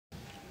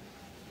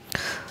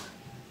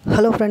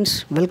Hello friends,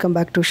 welcome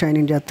back to Shine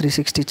India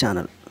 360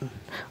 channel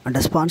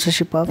under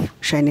sponsorship of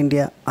Shine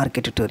India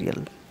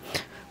Architutorial.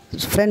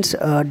 Friends,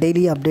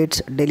 daily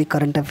updates, daily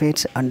current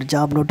affairs and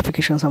job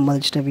notifications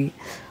సంబంధించినవి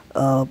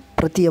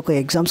ప్రతి ఒక్క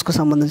ఎగ్జామ్స్కు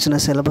సంబంధించిన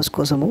syllabus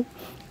కోసము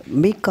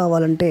మీకు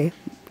కావాలంటే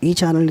ఈ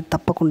ఛానల్ని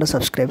తప్పకుండా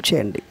సబ్స్క్రైబ్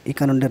చేయండి.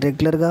 ఇక నుండి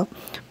రెగ్యులర్గా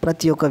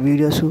ప్రతి ఒక్క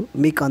వీడియోస్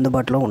మీకు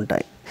అందుబాటులో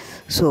ఉంటాయి.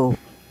 సో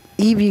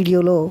ఈ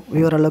వీడియోలో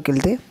వివరాల్లోకి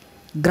వెళ్తే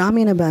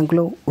గ్రామీణ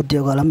బ్యాంకులో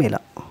ఉద్యోగాల మేళ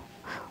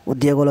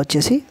ఉద్యోగాలు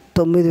వచ్చేసి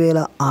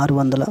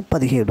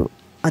 9617,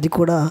 అది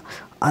కూడా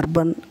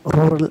అర్బన్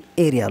రూరల్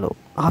ఏరియాలో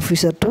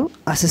ఆఫీసర్ టు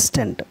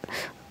అసిస్టెంట్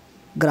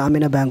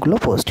గ్రామీణ బ్యాంకులో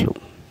పోస్టులు.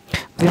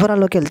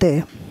 వివరాల్లోకి వెళ్తే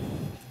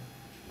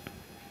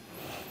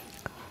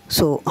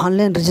సో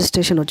ఆన్లైన్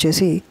రిజిస్ట్రేషన్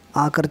వచ్చేసి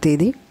ఆఖరి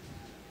తేదీ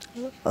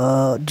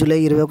జూలై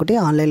 21.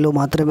 ఆన్లైన్లో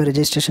మాత్రమే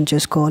రిజిస్ట్రేషన్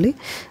చేసుకోవాలి.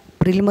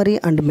 ప్రిలిమరీ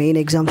అండ్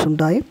మెయిన్ ఎగ్జామ్స్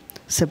ఉంటాయి.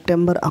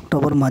 సెప్టెంబర్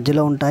అక్టోబర్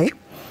మధ్యలో ఉంటాయి.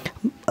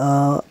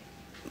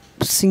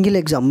 Single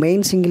exam,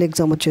 main single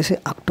exam వచ్చేసి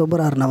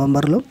అక్టోబర్ ఆర్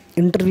నవంబర్లో,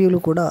 ఇంటర్వ్యూలు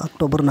కూడా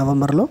అక్టోబర్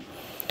నవంబర్లో,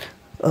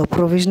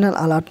 ప్రొవిజనల్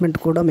అలాట్మెంట్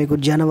కూడా మీకు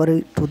జనవరి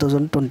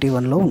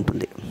 2021లో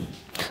ఉంటుంది.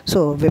 సో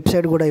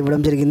వెబ్సైట్ కూడా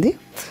ఇవ్వడం జరిగింది.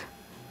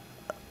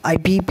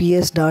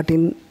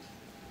 IBPS.in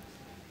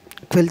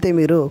వెళ్తే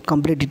మీరు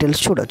కంప్లీట్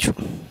డీటెయిల్స్ చూడొచ్చు.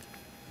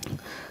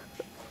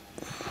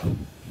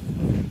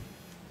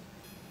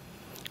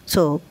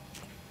 సో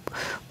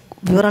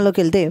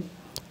వివరాల్లోకి వెళ్తే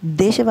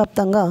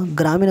దేశవ్యాప్తంగా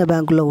గ్రామీణ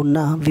బ్యాంకుల్లో ఉన్న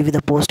వివిధ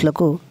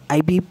పోస్టులకు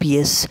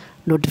IBPS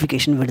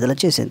నోటిఫికేషన్ విడుదల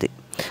చేసింది.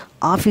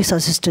 ఆఫీస్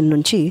అసిస్టెంట్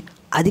నుంచి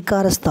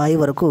అధికార స్థాయి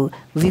వరకు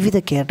వివిధ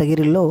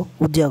కేటగిరీల్లో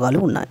ఉద్యోగాలు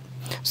ఉన్నాయి.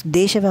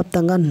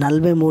 దేశవ్యాప్తంగా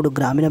 43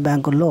 గ్రామీణ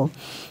బ్యాంకుల్లో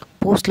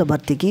పోస్టుల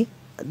భర్తీకి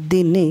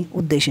దీన్ని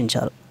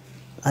ఉద్దేశించారు.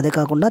 అదే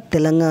కాకుండా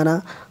తెలంగాణ,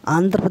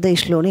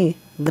 ఆంధ్రప్రదేశ్లోని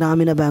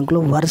గ్రామీణ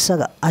బ్యాంకులు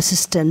వరుసగా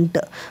అసిస్టెంట్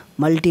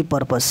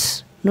మల్టీపర్పస్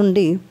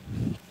నుండి,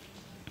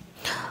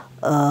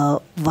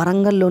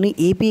 వరంగల్లోని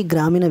ఏపీ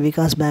గ్రామీణ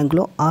వికాస్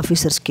బ్యాంకులో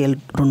ఆఫీసర్ స్కేల్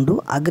 2,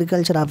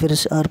 అగ్రికల్చర్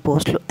ఆఫీసర్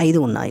పోస్టులు 5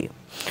 ఉన్నాయి.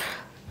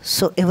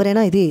 సో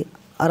ఎవరైనా ఇది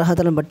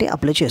అర్హతలను బట్టి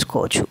అప్లై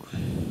చేసుకోవచ్చు.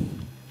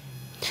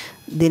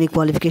 దీని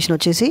క్వాలిఫికేషన్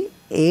వచ్చేసి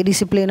ఏ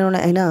డిసిప్లిన్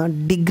అయినా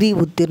డిగ్రీ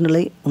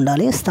ఉత్తీర్ణులై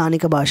ఉండాలి.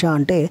 స్థానిక భాష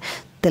అంటే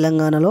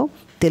తెలంగాణలో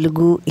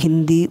తెలుగు,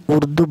 హిందీ,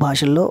 ఉర్దూ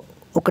భాషల్లో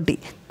ఒకటి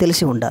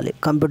తెలిసి ఉండాలి.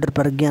 కంప్యూటర్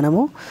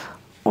పరిజ్ఞానము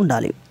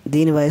ఉండాలి.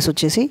 దీని వయసు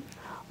వచ్చేసి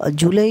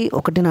జూలై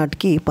 1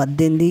 నాటికి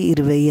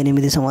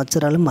 18-28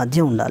 సంవత్సరాల మధ్య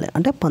ఉండాలి.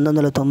 అంటే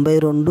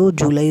 1992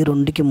 జూలై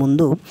 2కి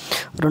ముందు,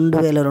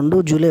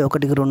 2002 జూలై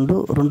 1కి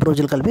 2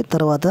 రోజులు కలిపి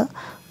తర్వాత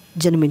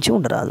జన్మించి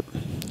ఉండరాదు.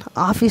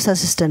 ఆఫీస్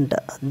అసిస్టెంట్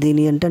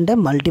దీని ఏంటంటే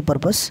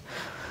మల్టీపర్పస్.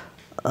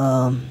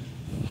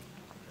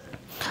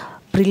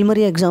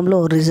 ప్రిలిమరీ ఎగ్జామ్లో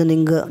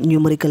రీజనింగ్,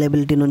 న్యూమరికల్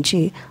ఎబిలిటీ నుంచి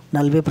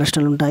 40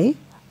 ప్రశ్నలు ఉంటాయి.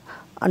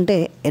 అంటే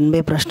 80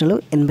 ప్రశ్నలు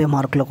 80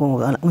 మార్కులకు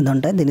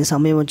ఉంటాయి. దీని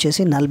సమయం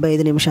వచ్చేసి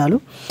 45 నిమిషాలు.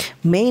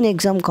 మెయిన్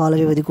ఎగ్జామ్ కాల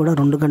వ్యవధి కూడా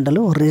 2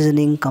 గంటలు.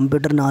 Reasoning,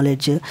 computer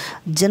knowledge,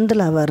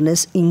 general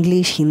awareness,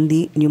 English,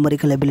 Hindi,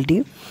 numerical ability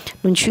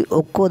నుంచి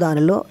ఒక్కో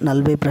దానిలో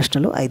 40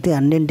 ప్రశ్నలు. అయితే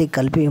అన్నింటికి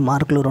కలిపి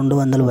మార్కులు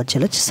 200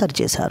 వచ్చేలా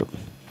సరిచేశారు.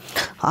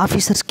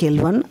 Officer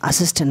scale 1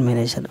 assistant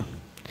manager.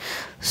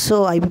 So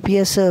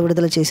IBPS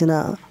విడుదల చేసిన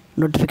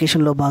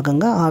నోటిఫికేషన్లో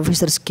భాగంగా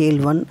ఆఫీసర్ స్కేల్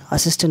 1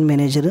 అసిస్టెంట్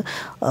మేనేజర్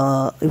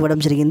ఇవ్వడం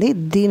జరిగింది.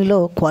 దీనిలో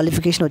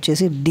క్వాలిఫికేషన్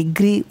వచ్చేసి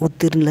డిగ్రీ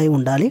ఉత్తీర్ణులై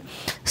ఉండాలి.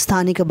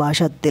 స్థానిక భాష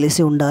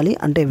తెలిసి ఉండాలి.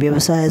 అంటే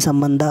వ్యవసాయ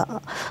సంబంధ,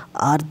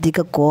 ఆర్థిక,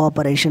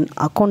 కోఆపరేషన్,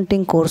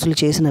 అకౌంటింగ్ కోర్సులు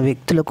చేసిన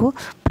వ్యక్తులకు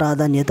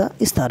ప్రాధాన్యత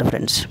ఇస్తారు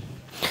ఫ్రెండ్స్.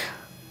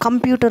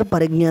 కంప్యూటర్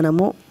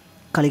పరిజ్ఞానము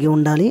కలిగి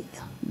ఉండాలి.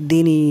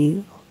 దీని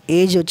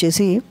ఏజ్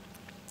వచ్చేసి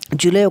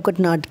జూలై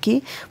 1 నాటికి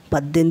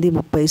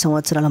 18-30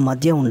 సంవత్సరాల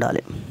మధ్య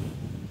ఉండాలి.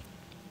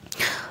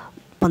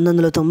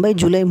 1990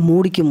 జూలై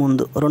 3కి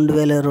ముందు,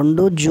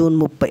 2002 జూన్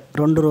 30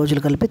 2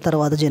 రోజులు కలిపి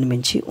తర్వాత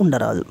జన్మించి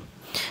ఉండరాదు.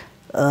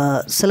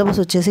 సిలబస్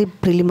వచ్చేసి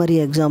ప్రిలిమరీ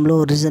ఎగ్జామ్లో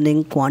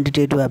రీజనింగ్,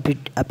 క్వాంటిటేటివ్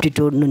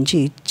అప్టిట్యూడ్ నుంచి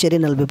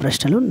 40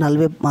 ప్రశ్నలు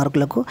 40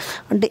 మార్కులకు,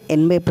 అంటే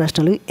 80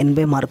 ప్రశ్నలు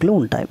 80 మార్కులు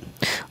ఉంటాయి.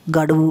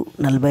 గడువు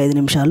 45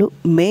 నిమిషాలు.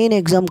 మెయిన్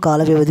ఎగ్జామ్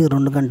కాల వ్యవధి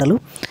 2 గంటలు.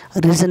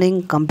 Reasoning,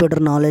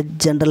 computer knowledge,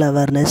 general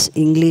awareness,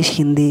 English,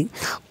 Hindi,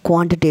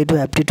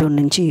 quantitative aptitude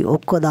నుంచి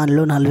ఒక్కో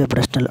దానిలో 40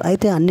 ప్రశ్నలు.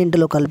 అయితే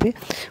అన్నింటిలో కలిపి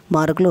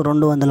మార్కులు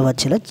 200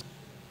 వచ్చేలా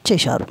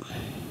చేశారు.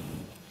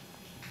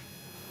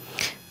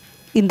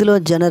 ఇందులో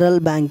జనరల్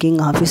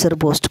బ్యాంకింగ్ ఆఫీసర్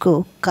పోస్టుకు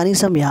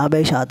కనీసం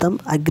 50%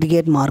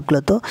 అగ్రిగేట్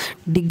మార్కులతో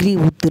డిగ్రీ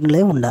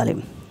ఉత్తీర్ణులై ఉండాలి.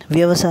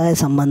 వ్యవసాయ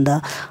సంబంధ,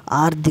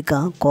 ఆర్థిక,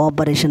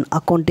 కోఆపరేషన్,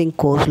 అకౌంటింగ్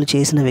కోర్సులు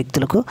చేసిన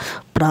వ్యక్తులకు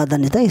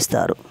ప్రాధాన్యత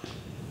ఇస్తారు.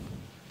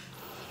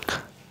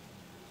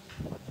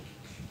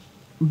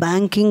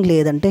 బ్యాంకింగ్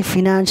లేదంటే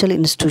ఫినాన్షియల్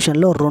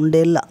ఇన్స్టిట్యూషన్లో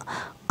 2 ఏళ్ల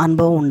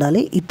అనుభవం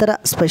ఉండాలి. ఇతర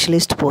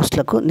స్పెషలిస్ట్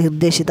పోస్టులకు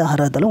నిర్దేశిత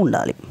అర్హతలు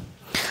ఉండాలి.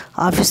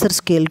 ఆఫీసర్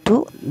స్కేల్ 2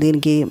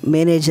 దీనికి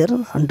మేనేజర్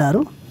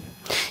అంటారు.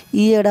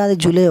 ఈ ఏడాది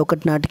జూలై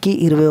 1 నాటికి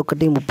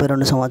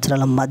 21-32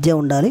 సంవత్సరాల మధ్య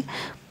ఉండాలి.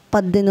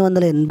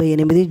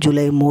 1888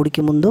 జూలై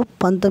 3కి ముందు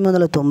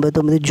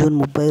 1999 జూన్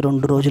 30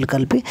 2 రోజులు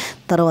కలిపి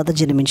తర్వాత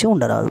జన్మించి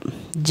ఉండరాదు.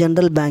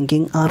 జనరల్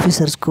బ్యాంకింగ్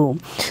ఆఫీసర్స్కు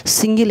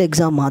సింగిల్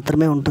ఎగ్జామ్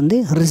మాత్రమే ఉంటుంది.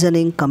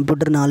 Reasoning,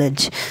 computer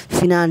knowledge,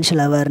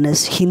 financial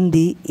awareness,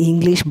 Hindi,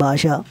 English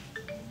భాష,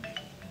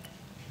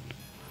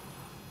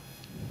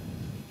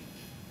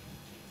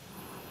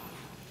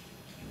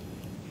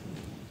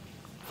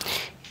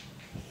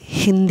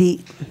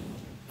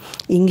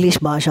 ఇంగ్లీష్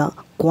భాష,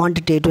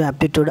 quantitative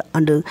aptitude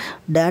and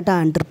data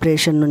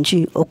interpretation నుంచి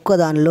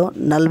ఒక్కదానిలో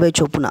 40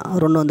 చొప్పున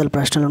 200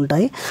 ప్రశ్నలు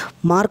ఉంటాయి.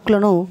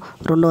 మార్కులను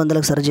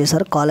 200కు సరి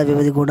చేశారు. కాల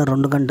వ్యవధి కూడా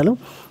 2 గంటలు.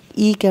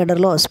 ఈ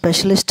కేడర్లో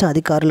స్పెషలిస్ట్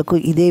అధికారులకు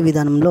ఇదే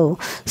విధానంలో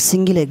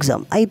సింగిల్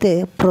ఎగ్జామ్. అయితే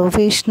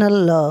professional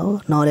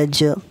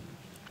knowledge,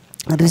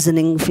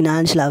 reasoning,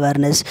 financial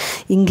awareness,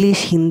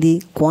 English, Hindi,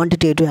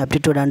 quantitative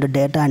aptitude and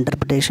data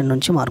interpretation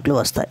నుంచి మార్కులు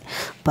వస్తాయి.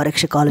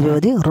 పరీక్ష కాల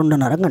వ్యవధి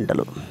 2.5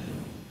 గంటలు.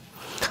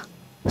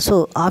 సో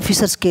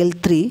ఆఫీసర్ స్కేల్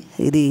 3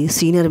 ఇది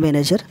సీనియర్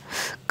మేనేజర్.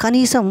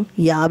 కనీసం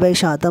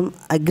 50%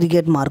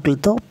 అగ్రిగేట్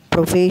మార్కులతో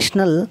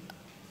ప్రొఫెషనల్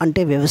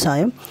అంటే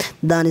వ్యవసాయం,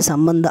 దాని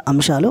సంబంధ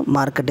అంశాలు,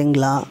 మార్కెటింగ్,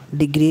 లా,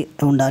 డిగ్రీ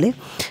ఉండాలి.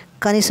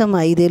 కనీసం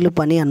 5 ఏళ్ళు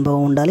పని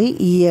అనుభవం ఉండాలి.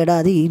 ఈ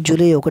ఏడాది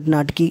జూలై 1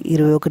 నాటికి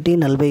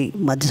 21-40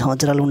 మధ్య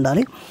సంవత్సరాలు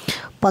ఉండాలి.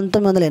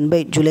 1980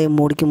 జూలై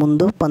 3కి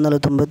ముందు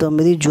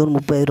 1999 జూన్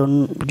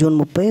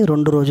 30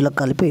 2 రోజులకు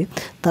కలిపి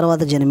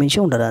తర్వాత జన్మించి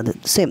ఉండరాదు.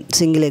 సేమ్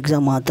సింగిల్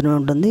ఎగ్జామ్ మాత్రమే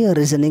ఉంటుంది.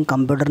 Reasoning,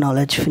 computer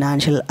knowledge,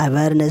 financial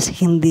awareness,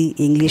 Hindi,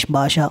 English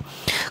భాష,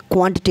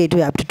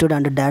 quantitative aptitude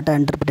and data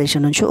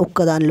interpretation నుంచి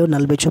ఒక్కదానిలో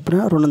 40 చొప్పున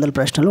 200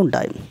 ప్రశ్నలు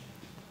ఉంటాయి.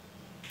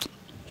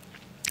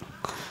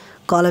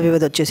 కాల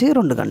వ్యవధి వచ్చేసి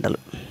 2 గంటలు.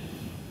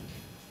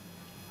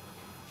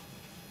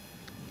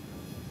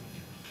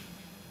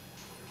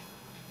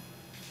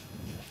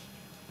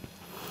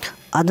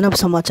 అదనపు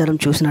సమాచారం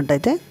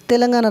చూసినట్టయితే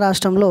తెలంగాణ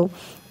రాష్ట్రంలో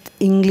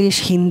ఇంగ్లీష్,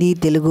 హిందీ,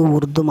 తెలుగు,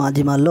 ఉర్దూ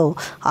మాధ్యమాల్లో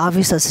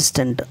office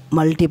assistant,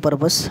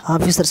 multipurpose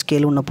officer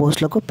scale ఉన్న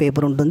పోస్టులకు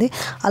పేపర్ ఉంటుంది.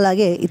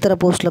 అలాగే ఇతర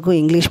పోస్టులకు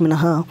ఇంగ్లీష్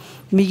మినహా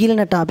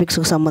మిగిలిన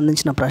టాపిక్స్కు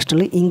సంబంధించిన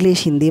ప్రశ్నలు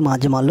ఇంగ్లీష్, హిందీ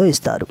మాధ్యమాల్లో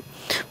ఇస్తారు.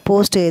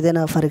 పోస్ట్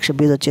ఏదైనా పరీక్ష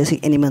ఫీజు వచ్చేసి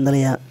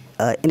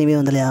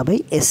 850.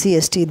 ఎస్సీ,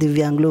 ఎస్టీ,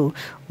 దివ్యాంగులు,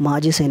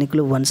 మాజీ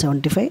సైనికులు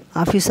 175.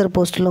 ఆఫీసర్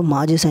పోస్టులో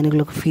మాజీ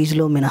సైనికులకు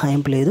ఫీజులో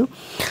మినహాయింపు లేదు.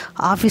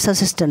 ఆఫీస్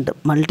అసిస్టెంట్,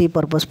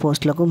 మల్టీపర్పస్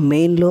పోస్టులకు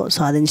మెయిన్లో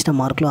సాధించిన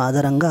మార్కుల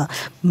ఆధారంగా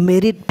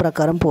మెరిట్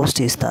ప్రకారం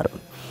పోస్ట్ ఇస్తారు.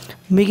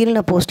 మిగిలిన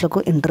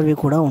పోస్టులకు ఇంటర్వ్యూ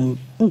కూడా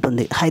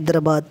ఉంటుంది.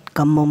 హైదరాబాద్,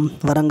 ఖమ్మం,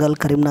 వరంగల్,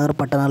 కరీంనగర్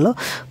పట్టణాల్లో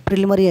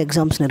ప్రిలిమినరీ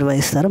ఎగ్జామ్స్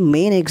నిర్వహిస్తారు.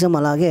 మెయిన్ ఎగ్జామ్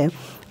అలాగే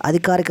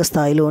అధికారిక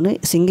స్థాయిలోని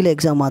సింగిల్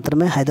ఎగ్జామ్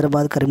మాత్రమే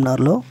హైదరాబాద్,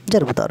 కరీంనగర్లో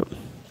జరుపుతారు.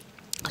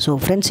 సో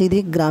ఫ్రెండ్స్, ఇది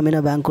గ్రామీణ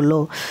బ్యాంకుల్లో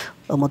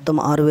మొత్తం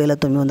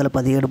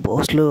 6,917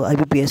 పోస్టులు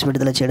IBPS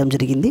విడుదల చేయడం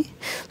జరిగింది.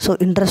 సో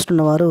ఇంట్రెస్ట్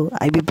ఉన్నవారు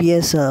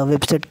IBPS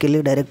వెబ్సైట్కి వెళ్ళి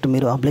డైరెక్ట్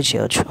మీరు అప్లై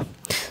చేయవచ్చు.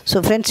 సో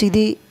ఫ్రెండ్స్,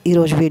 ఇది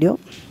ఈరోజు వీడియో.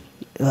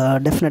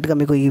 డెఫినెట్గా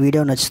మీకు ఈ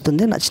వీడియో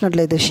నచ్చుతుంది.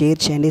 నచ్చినట్లయితే షేర్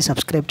చేయండి,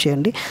 సబ్స్క్రైబ్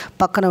చేయండి.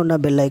 పక్కన ఉన్న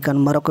బెల్ ఐకాన్,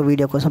 మరొక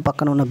వీడియో కోసం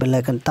పక్కన ఉన్న బెల్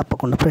ఐకాన్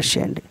తప్పకుండా ప్రెస్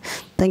చేయండి.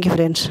 Thank you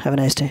friends. Have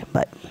a nice day.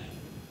 Bye.